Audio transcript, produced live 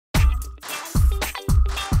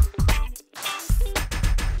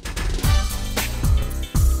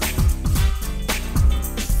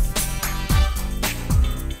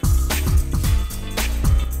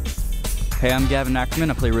Hey, I'm Gavin Ackerman.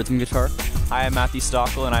 I play rhythm guitar. Hi, I'm Matthew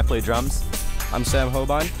Stockel and I play drums. I'm Sam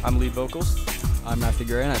Hobein. I'm lead vocals. I'm Matthew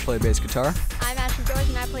Gray and I play bass guitar. I'm Ashley George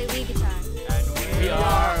and I play lead guitar. And we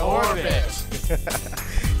are Orbit!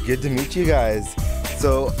 Good to meet you guys.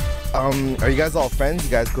 So, are you guys all friends? You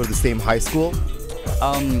guys go to the same high school?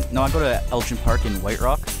 No, I go to Elgin Park in White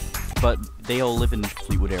Rock, but they all live in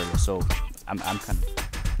Fleetwood area, so I'm kind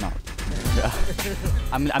of not.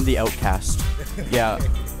 I'm the outcast. Yeah.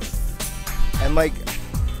 And like,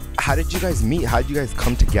 how did you guys meet? How did you guys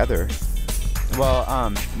come together?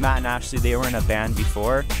 Well, Matt and Ashley, they were in a band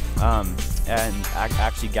before, and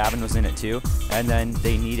actually Gavin was in it too, and then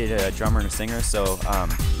they needed a drummer and a singer, so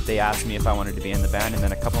they asked me if I wanted to be in the band, and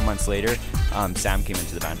then a couple months later, Sam came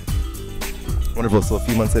into the band. Wonderful. So a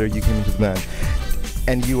few months later, you came into the band,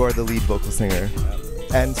 and you are the lead vocal singer.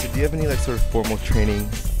 And so do you have any like sort of formal training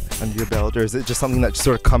under your belt, or is it just something that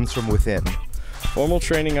sort of comes from within? Formal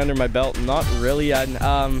training under my belt, not really. I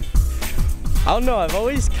don't know, I've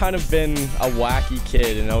always kind of been a wacky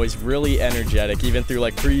kid and always really energetic, even through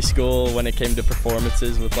like preschool when it came to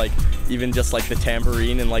performances with like even just like the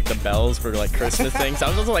tambourine and like the bells for like Christmas things. I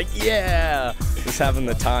was just like, yeah, just having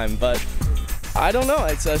the time. But I don't know,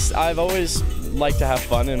 it's just, I've always liked to have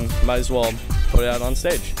fun and might as well put it out on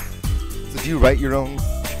stage. So do you write your own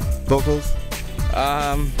vocals?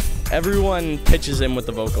 Everyone pitches in with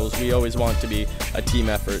the vocals. We always want to be a team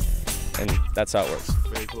effort, and that's how it works.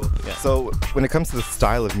 Very cool. Yeah. So when it comes to the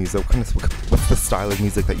style of music, what's the style of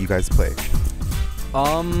music that you guys play?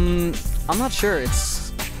 I'm not sure.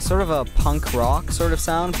 It's sort of a punk rock sort of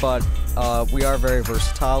sound, but we are very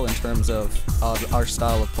versatile in terms of our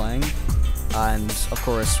style of playing. And of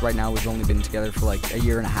course, right now we've only been together for like a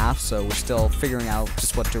year and a half, so we're still figuring out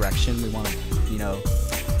just what direction we want to,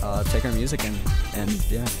 take our music in, and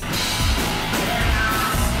yeah.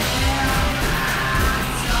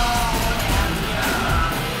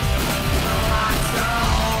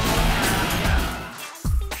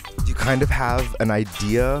 Do you kind of have an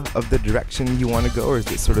idea of the direction you want to go, or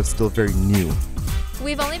is it sort of still very new?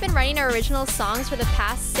 We've only been writing our original songs for the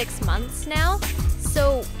past 6 months now,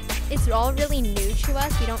 so it's all really new to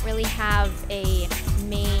us. We don't really have a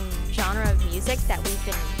main genre of music that we've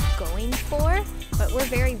been going for, but we're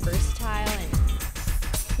very versatile and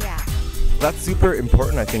yeah. That's super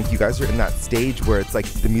important. I think you guys are in that stage where it's like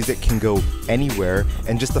the music can go anywhere,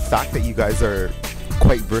 and just the fact that you guys are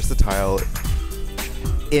quite versatile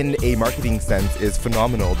in a marketing sense is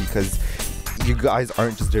phenomenal, because you guys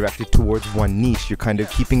aren't just directed towards one niche. You're kind of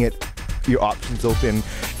keeping your options open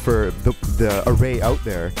for the array out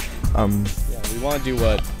there. Yeah, we want to do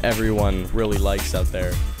what everyone really likes out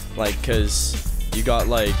there, like, because you got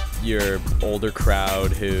like your older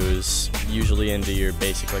crowd who's usually into your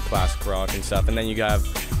basic like classic rock and stuff, and then you have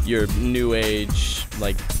your new age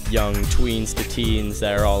like young tweens to teens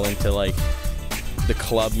that are all into like the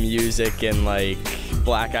club music and like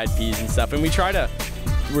Black Eyed Peas and stuff, and we're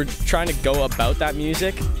trying to go about that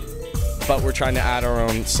music, but we're trying to add our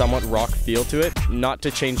own somewhat rock feel to it, not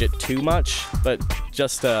to change it too much, but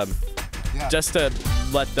just to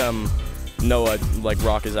let them know what like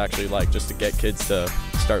rock is actually like, just to get kids to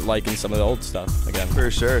start liking some of the old stuff again. For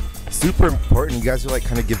sure. Super important. You guys are like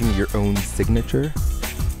kind of giving it your own signature.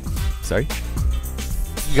 Sorry?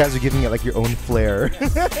 You guys are giving it like your own flair.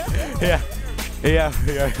 Yeah, we are.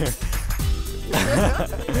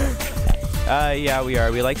 Yeah, we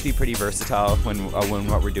are. We like to be pretty versatile when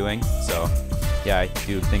what we're doing. So, yeah, I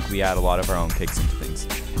do think we add a lot of our own kicks into things.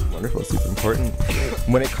 Wonderful, super important.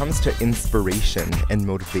 When it comes to inspiration and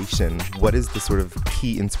motivation, what is the sort of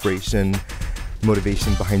key inspiration,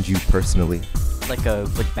 motivation behind you personally? Like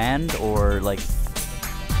band or like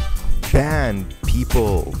band,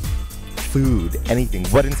 people, food, anything.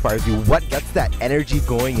 What inspires you? What gets that energy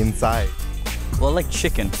going inside? Well, like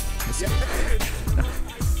chicken.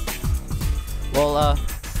 Well,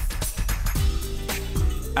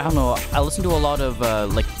 I don't know. I listen to a lot of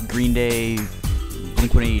like Green Day,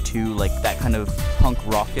 Blink-182, like that kind of punk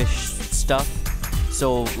rockish stuff.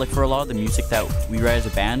 So like for a lot of the music that we write as a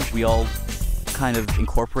band, we all kind of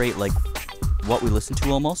incorporate like what we listen to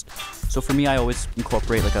almost. So for me, I always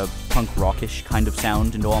incorporate like a punk rockish kind of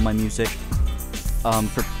sound into all my music.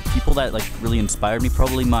 For people that like really inspired me,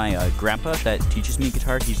 probably my grandpa that teaches me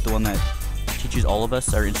guitar. He's the one that teaches all of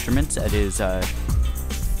us our instruments at his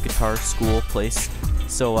guitar school place.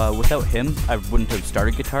 So without him, I wouldn't have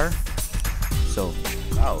started guitar. So.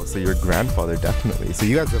 Wow, so your grandfather, definitely. So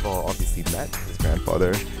you guys have all obviously met his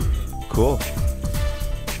grandfather. Cool.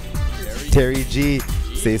 Terry G.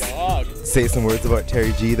 Say some words about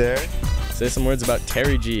Terry G there. Say some words about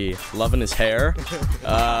Terry G. Loving his hair.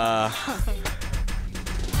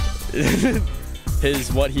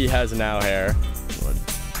 his what he has now hair. Well,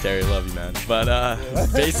 Terry, love you, man. But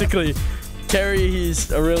basically, Terry,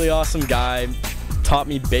 he's a really awesome guy. Taught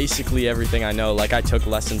me basically everything I know. Like, I took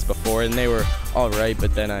lessons before and they were all right,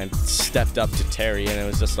 but then I stepped up to Terry and it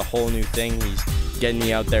was just a whole new thing. He's getting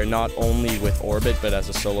me out there not only with Orbit but as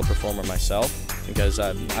a solo performer myself, because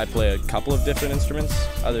I play a couple of different instruments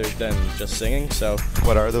other than just singing. So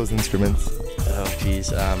What are those instruments? oh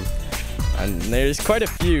geez, and there's quite a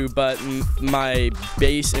few, but my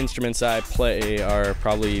bass instruments I play are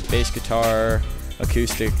probably bass guitar,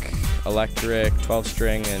 acoustic, electric,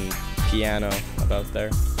 12-string, and piano, about there.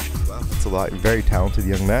 Wow, that's a lot. You're a very talented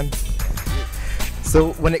young man.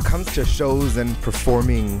 So when it comes to shows and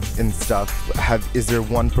performing and stuff, is there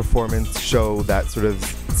one performance show that sort of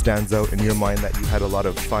stands out in your mind that you had a lot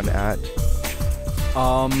of fun at?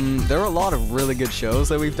 There are a lot of really good shows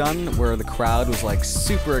that we've done where the crowd was like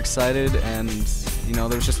super excited and there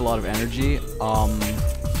was just a lot of energy.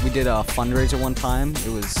 We did a fundraiser one time. It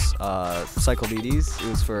was Cyclobetes. It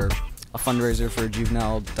was for a fundraiser for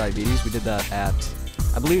juvenile diabetes. We did that at,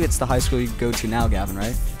 I believe it's the high school you go to now, Gavin,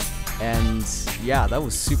 right? And yeah, that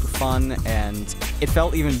was super fun, and it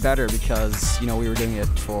felt even better because we were doing it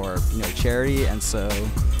for charity, and so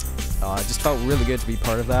it just felt really good to be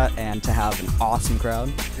part of that and to have an awesome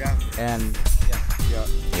crowd. Yeah. And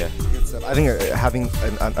Yeah. Good stuff. I think having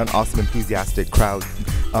an awesome, enthusiastic crowd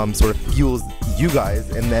sort of fuels you guys,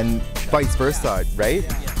 and then vice versa, right?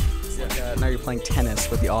 it's like, now you're playing tennis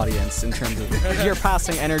with the audience in terms of you're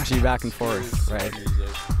passing energy back and forth, right?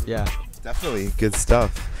 Yeah. Definitely good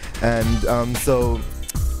stuff. And so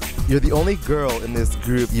you're the only girl in this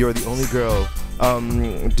group. You're the only girl.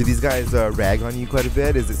 Do these guys rag on you quite a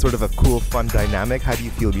bit? Is it sort of a cool, fun dynamic? How do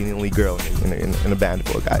you feel being the only girl in a band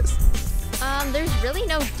full of guys? There's really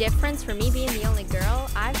no difference for me being the only girl.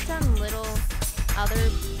 I've done little other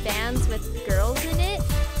bands with girls in it,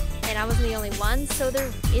 and I wasn't the only one, so there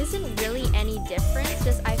isn't really any difference.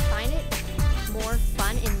 Just I find it more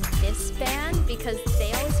fun in this band because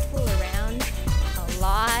they always fool around a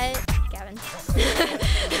lot. Gavin.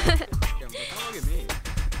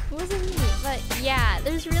 It wasn't me, but yeah,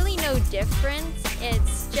 there's really no difference.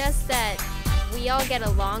 It's just that we all get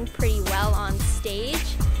along pretty well on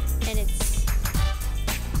stage, and it's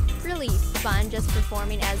really fun just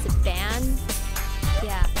performing as a band.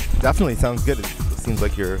 Yeah. Definitely sounds good. It seems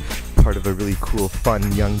like you're part of a really cool,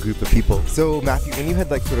 fun, young group of people. So Matthew, when you had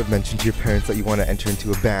sort of mentioned to your parents that you want to enter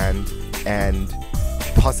into a band and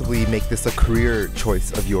possibly make this a career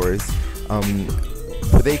choice of yours,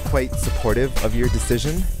 were they quite supportive of your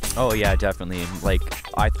decision? Oh yeah, definitely.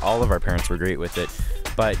 All of our parents were great with it,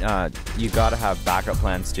 but you gotta have backup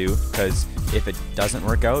plans too, because if it doesn't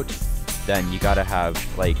work out, then you gotta have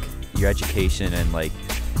your education and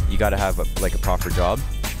you gotta have a proper job.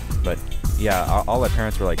 But yeah, all our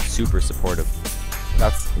parents were super supportive.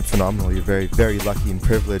 That's phenomenal. You're very, very lucky and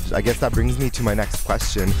privileged. I guess that brings me to my next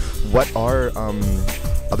question. What are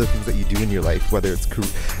other things that you do in your life, whether it's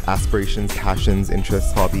aspirations, passions,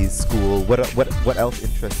 interests, hobbies, school? What else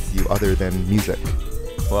interests you other than music?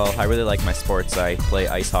 Well, I really like my sports. I play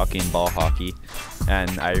ice hockey and ball hockey,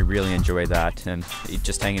 and I really enjoy that, and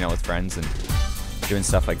just hanging out with friends and doing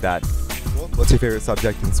stuff like that. What's your favorite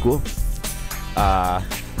subject in school?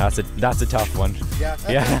 That's a tough one. Yeah.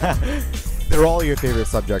 Yeah. They're all your favorite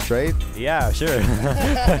subjects, right? Yeah, sure.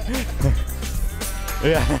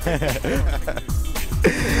 Yeah.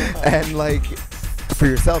 And for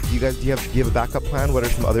yourself, do you have a backup plan? What are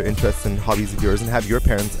some other interests and hobbies of yours? And have your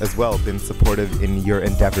parents as well been supportive in your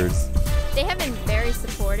endeavors? They have been very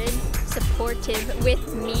supportive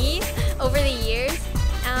with me over the years.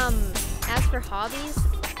 As for hobbies,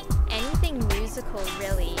 anything musical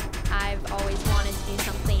really. I've always wanted to do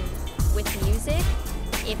something with music,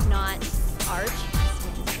 if not art,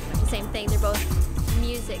 which is pretty much the same thing. They're both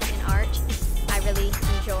music and art I really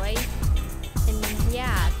enjoy. And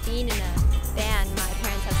yeah, being in a band, my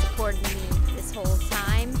parents have supported me this whole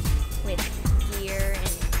time with gear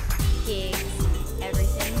and gigs,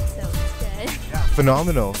 everything, so it's good. Yeah,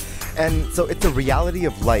 phenomenal. And so it's a reality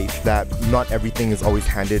of life that not everything is always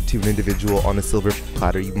handed to an individual on a silver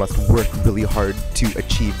platter. You must work really hard to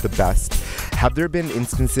achieve the best. Have there been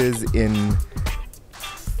instances in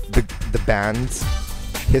the band's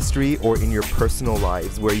history or in your personal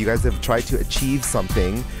lives where you guys have tried to achieve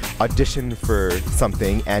something, audition for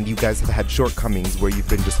something, and you guys have had shortcomings where you've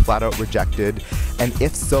been just flat out rejected? And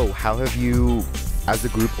if so, how have you, as a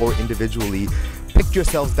group or individually, picked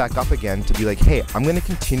yourselves back up again to be like, hey, I'm going to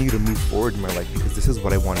continue to move forward in my life because this is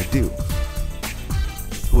what I want to do?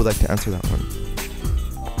 Who would like to answer that one?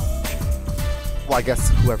 Well, I guess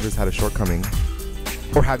whoever's had a shortcoming.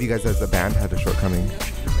 Or have you guys as a band had a shortcoming?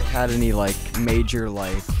 Had any like major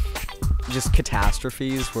like just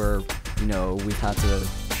catastrophes where, you know, we've had to,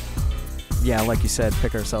 yeah, like you said,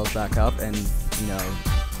 pick ourselves back up and, you know,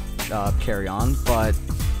 carry on. But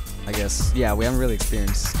I guess, yeah, we haven't really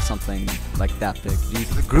experienced something like that big.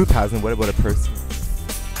 The group hasn't. What about a person?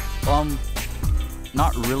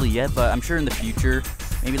 Not really yet, but I'm sure in the future,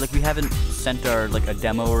 maybe like we haven't sent our like a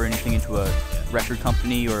demo or anything into a record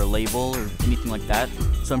company or a label or anything like that.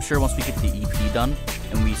 So I'm sure once we get the EP done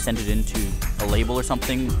and we send it into a label or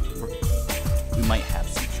something, we might have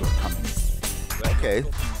some shortcomings. Okay,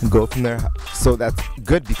 go from there. So that's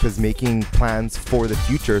good, because making plans for the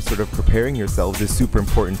future, sort of preparing yourselves, is super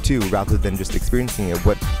important too, rather than just experiencing it.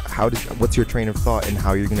 What's your train of thought and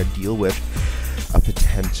how you're going to deal with a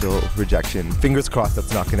potential rejection? Fingers crossed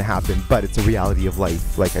that's not going to happen, but it's a reality of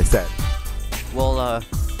life, like I said. Well,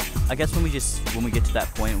 I guess when we get to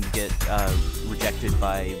that point and we get rejected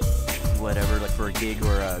by whatever, like for a gig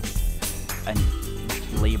or a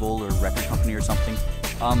label or record company or something,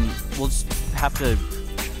 we'll just have to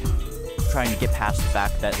try and get past the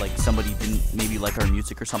fact that like somebody didn't maybe like our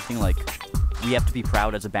music or something. Like, we have to be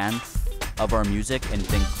proud as a band of our music and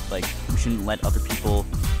think like we shouldn't let other people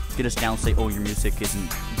get us down, say, oh, your music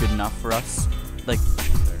isn't good enough for us. Like,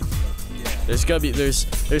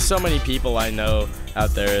 there's so many people I know out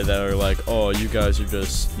there that are like, oh, you guys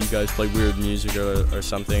play weird music or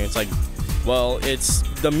something. It's like, well, it's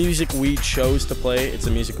the music we chose to play, it's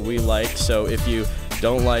the music we like, so if you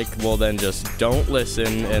don't like, well then just don't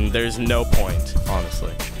listen, and there's no point,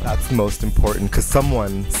 honestly. That's the most important, because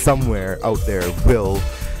someone somewhere out there will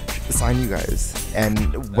sign you guys.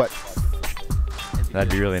 And what?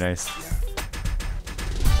 That'd be really nice.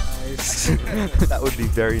 That would be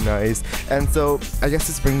very nice. And so I guess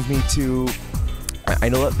this brings me to, I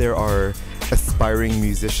know that there are aspiring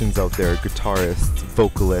musicians out there, guitarists,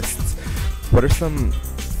 vocalists. What are some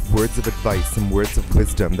words of advice, some words of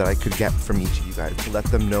wisdom that I could get from each of you guys to let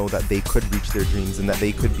them know that they could reach their dreams and that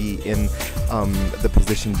they could be in the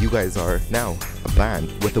position you guys are now, a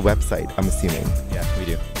band with a website, I'm assuming? Yeah, we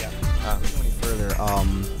do. Further,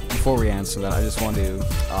 before we answer that, I just want to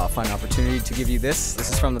find an opportunity to give you this.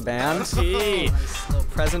 This is from the band. Nice little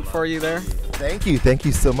present for you there. Thank you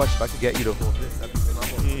so much. If I could get you to hold this, that'd be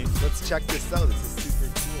phenomenal. Let's check this out. This is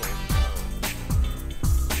super cool.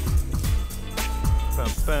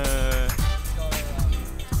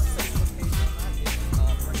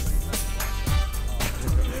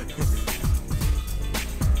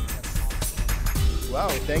 Wow,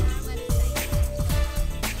 thank you.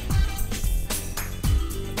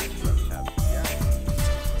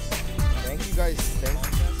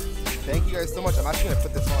 Thank you guys so much. I'm actually going to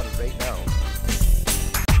put this on right now.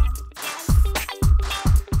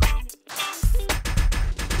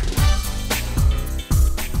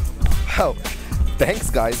 Wow. Thanks,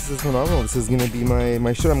 guys. This is phenomenal. This is going to be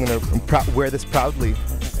my shirt. I'm going to wear this proudly.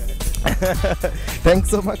 Thanks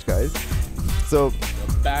so much, guys. So,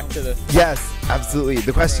 back to the... Yes, absolutely.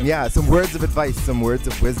 The question, yeah, some words of advice, some words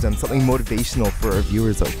of wisdom, something motivational for our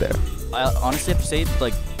viewers out there. I honestly have to say,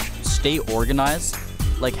 like, stay organized.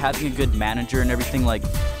 Like, having a good manager and everything, like,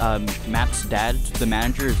 Matt's dad, the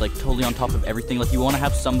manager, is like totally on top of everything. Like, you want to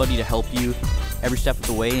have somebody to help you every step of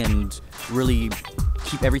the way and really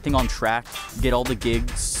keep everything on track, get all the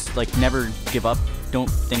gigs, like, never give up. Don't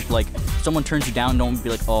think, like, someone turns you down, don't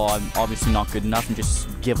be like, oh, I'm obviously not good enough, and just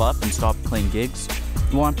give up and stop playing gigs.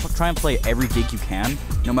 You want to try and play every gig you can,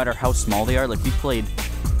 no matter how small they are. Like, we played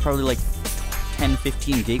probably, like, 10,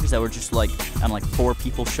 15 gigs that were just like, and like 4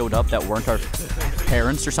 people showed up that weren't our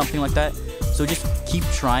parents or something like that. So just keep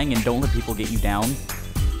trying and don't let people get you down,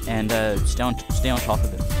 and stay on top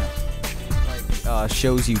of it. Yeah.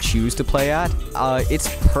 Shows you choose to play at, it's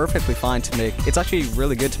perfectly fine to make. It's actually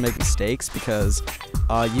really good to make mistakes, because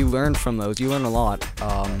you learn from those. You learn a lot.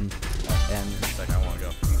 And I want to go.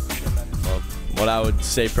 Well, what I would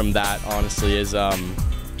say from that, honestly, is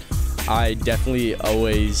I definitely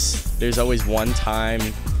there's always one time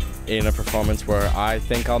in a performance where I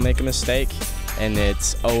think I'll make a mistake, and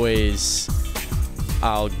it's always,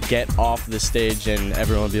 I'll get off the stage and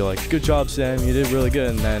everyone will be like, good job, Sam, you did really good,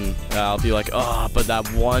 and then I'll be like, oh, but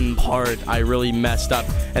that one part I really messed up.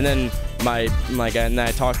 And then and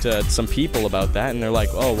I talked to some people about that, and they're like,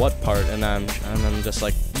 oh, what part? And I'm just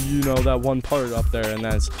like, you know, that one part up there. And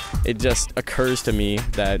it just occurs to me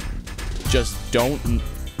that just don't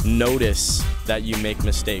notice that you make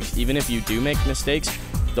mistakes. Even if you do make mistakes,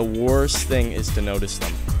 the worst thing is to notice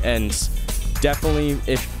them. And definitely,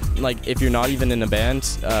 if you're not even in a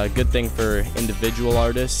band, a good thing for individual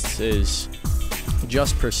artists is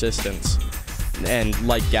just persistence. and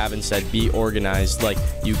like Gavin said, be organized. Like,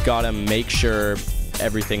 you gotta make sure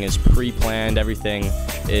everything is pre-planned, everything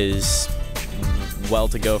is well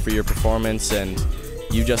to go for your performance, and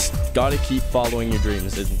you just gotta keep following your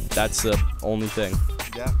dreams. That's the only thing.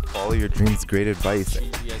 Yeah, follow your dreams. Great advice.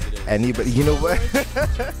 Yes, it is. Anybody, you know what?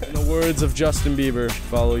 In the words of Justin Bieber,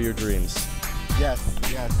 follow your dreams. Yes,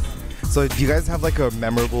 yes. So, do you guys have like a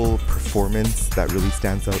memorable performance that really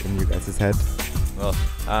stands out in your guys' head? Well,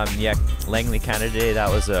 yeah, Langley Canada Day, that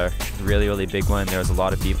was a really, really big one. There was a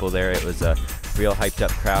lot of people there. It was a real hyped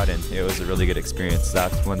up crowd, and it was a really good experience.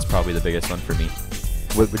 That one's probably the biggest one for me.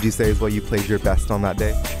 What would you say is what you played your best on that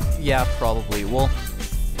day? Yeah, probably. Well,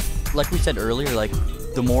 like we said earlier, like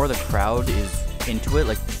the more the crowd is into it,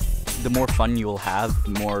 like the more fun you'll have,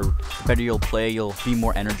 the better you'll play, you'll be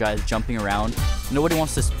more energized, jumping around. Nobody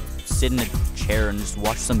wants to sit in a chair and just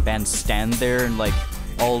watch some band stand there and like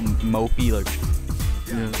all mopey, like.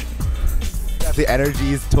 Yeah. Yeah, the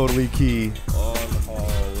energy is totally key. On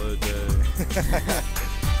holiday.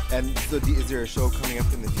 And so, is there a show coming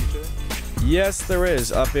up in the future? Yes, there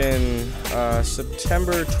is. Up in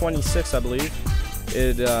September 26th, I believe.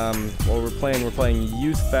 Well, we're playing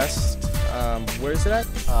Youth Fest. Where is it at?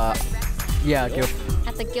 Yeah,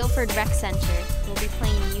 At the Guildford Rec Center. We'll be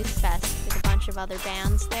playing Youth Fest with a bunch of other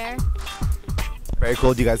bands there. Very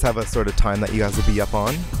cool. Do you guys have a sort of time that you guys will be up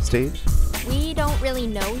on stage? We don't really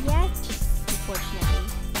know yet, unfortunately.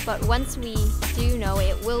 But once we do know,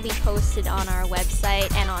 it will be posted on our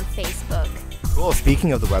website and on Facebook. Cool.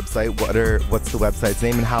 Speaking of the website, what's the website's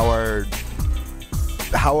name, and how are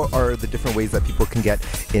the different ways that people can get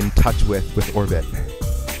in touch with Orbit?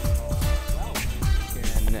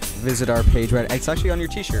 you can visit our page. Right, it's actually on your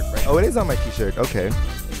T-shirt, right? Oh, it is on my T-shirt. Okay.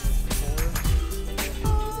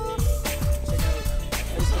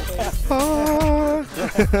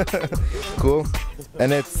 Cool.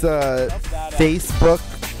 And it's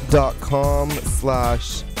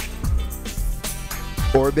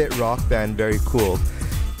facebook.com/Orbit-Rockband. Very cool.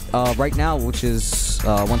 Right now, which is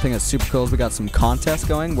one thing that's super cool, is we got some contests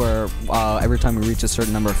going where every time we reach a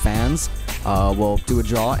certain number of fans, we'll do a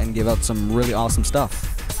draw and give out some really awesome stuff.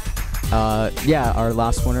 Yeah, our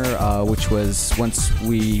last winner, which was once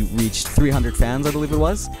we reached 300 fans, I believe it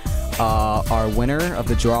was, our winner of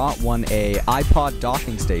the draw won a iPod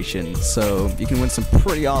docking station. So you can win some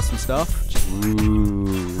pretty awesome stuff.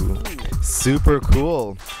 Ooh, super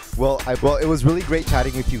cool. Well, it was really great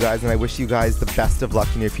chatting with you guys, and I wish you guys the best of luck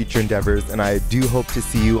in your future endeavors, and I do hope to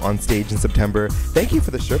see you on stage in September. Thank you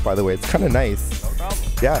for the shirt, by the way. It's kind of nice. No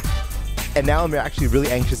problem. Yeah. And now I'm actually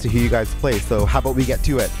really anxious to hear you guys play, so how about we get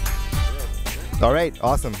to it? All right,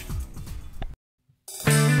 awesome.